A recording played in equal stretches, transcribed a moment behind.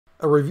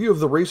A review of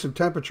the recent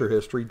temperature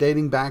history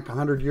dating back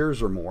 100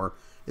 years or more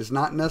is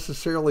not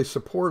necessarily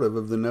supportive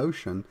of the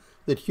notion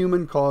that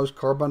human-caused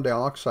carbon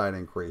dioxide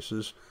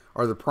increases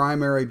are the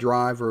primary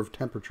driver of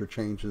temperature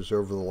changes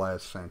over the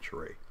last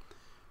century.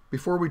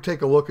 Before we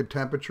take a look at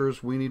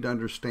temperatures, we need to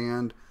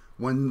understand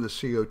when the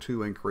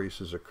CO2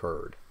 increases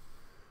occurred.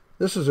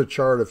 This is a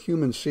chart of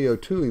human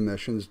CO2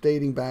 emissions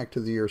dating back to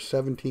the year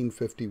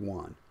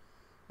 1751,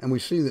 and we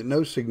see that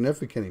no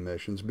significant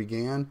emissions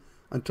began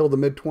until the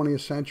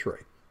mid-20th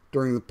century,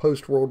 during the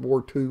post-World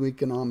War II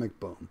economic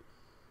boom.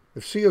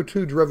 If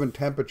CO2-driven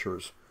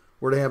temperatures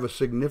were to have a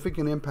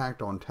significant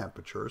impact on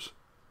temperatures,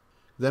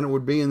 then it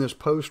would be in this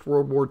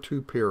post-World War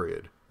II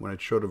period when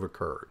it should have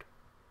occurred.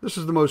 This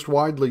is the most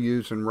widely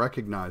used and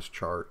recognized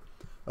chart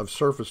of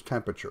surface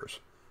temperatures,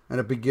 and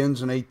it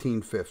begins in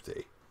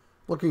 1850.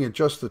 Looking at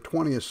just the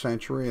 20th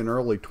century and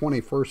early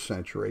 21st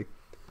century,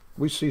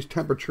 we see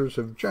temperatures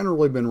have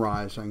generally been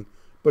rising,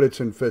 but it's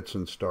in fits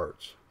and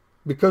starts.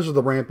 Because of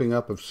the ramping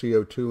up of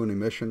CO2 and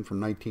emission from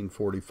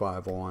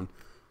 1945 on,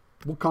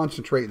 we'll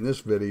concentrate in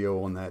this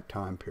video on that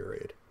time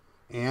period.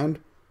 And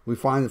we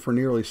find that for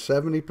nearly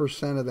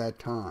 70% of that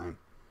time,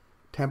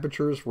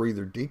 temperatures were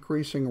either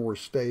decreasing or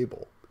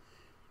stable.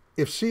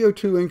 If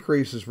CO2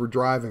 increases were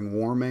driving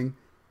warming,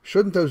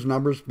 shouldn't those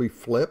numbers be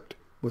flipped,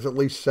 with at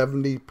least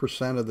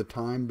 70% of the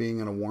time being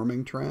in a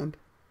warming trend?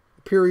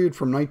 The period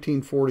from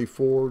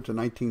 1944 to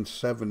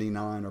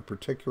 1979 are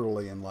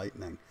particularly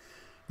enlightening.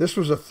 This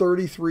was a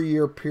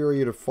 33-year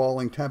period of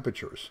falling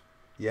temperatures,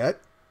 yet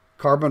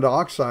carbon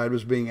dioxide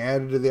was being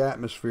added to the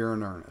atmosphere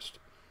in earnest.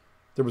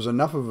 There was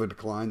enough of a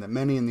decline that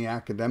many in the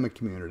academic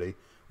community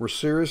were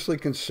seriously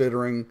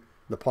considering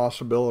the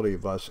possibility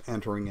of us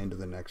entering into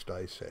the next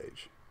ice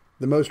age.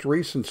 The most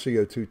recent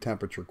CO2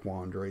 temperature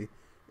quandary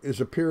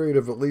is a period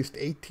of at least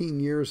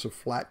 18 years of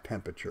flat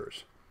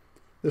temperatures.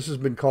 This has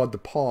been called the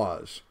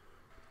pause.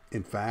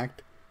 In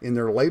fact, in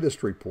their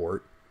latest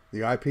report, the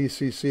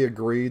IPCC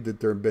agreed that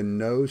there had been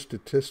no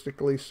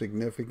statistically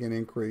significant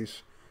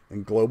increase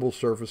in global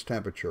surface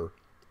temperature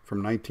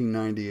from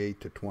 1998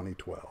 to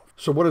 2012.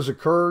 So what has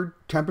occurred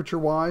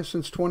temperature-wise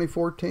since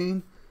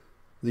 2014?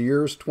 The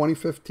years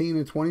 2015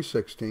 and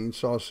 2016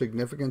 saw a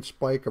significant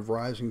spike of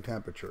rising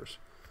temperatures.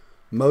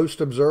 Most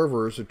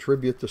observers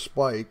attribute the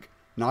spike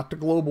not to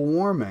global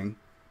warming,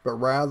 but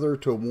rather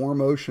to a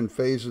warm ocean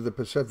phase of the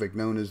Pacific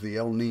known as the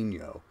El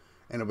Niño,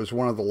 and it was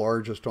one of the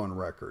largest on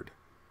record.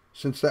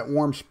 Since that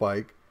warm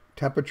spike,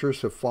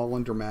 temperatures have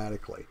fallen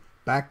dramatically,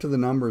 back to the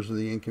numbers of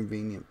the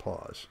Inconvenient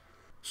pause.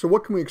 So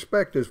what can we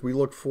expect as we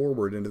look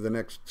forward into the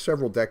next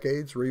several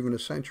decades or even a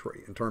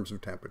century in terms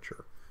of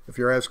temperature? If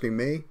you're asking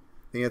me,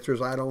 the answer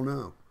is I don't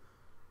know.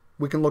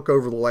 We can look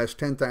over the last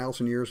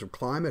 10,000 years of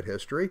climate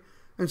history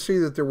and see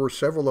that there were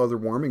several other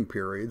warming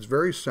periods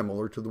very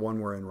similar to the one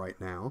we're in right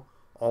now,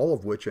 all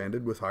of which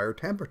ended with higher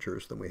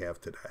temperatures than we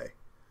have today.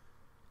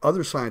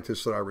 Other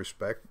scientists that I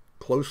respect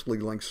closely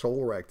link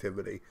solar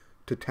activity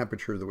to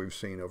temperature that we've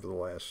seen over the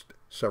last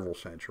several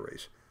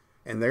centuries,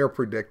 and they are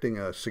predicting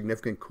a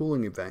significant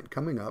cooling event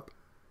coming up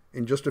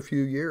in just a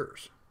few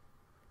years.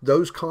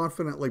 Those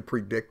confidently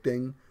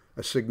predicting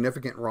a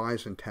significant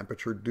rise in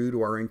temperature due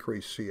to our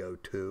increased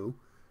CO2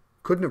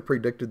 couldn't have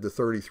predicted the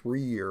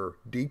 33-year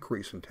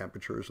decrease in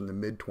temperatures in the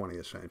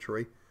mid-20th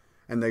century,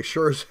 and they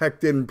sure as heck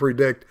didn't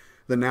predict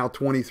the now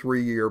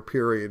 23-year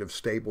period of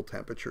stable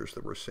temperatures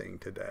that we're seeing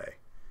today.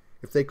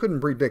 If they couldn't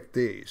predict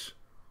these,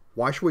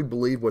 why should we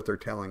believe what they're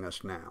telling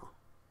us now?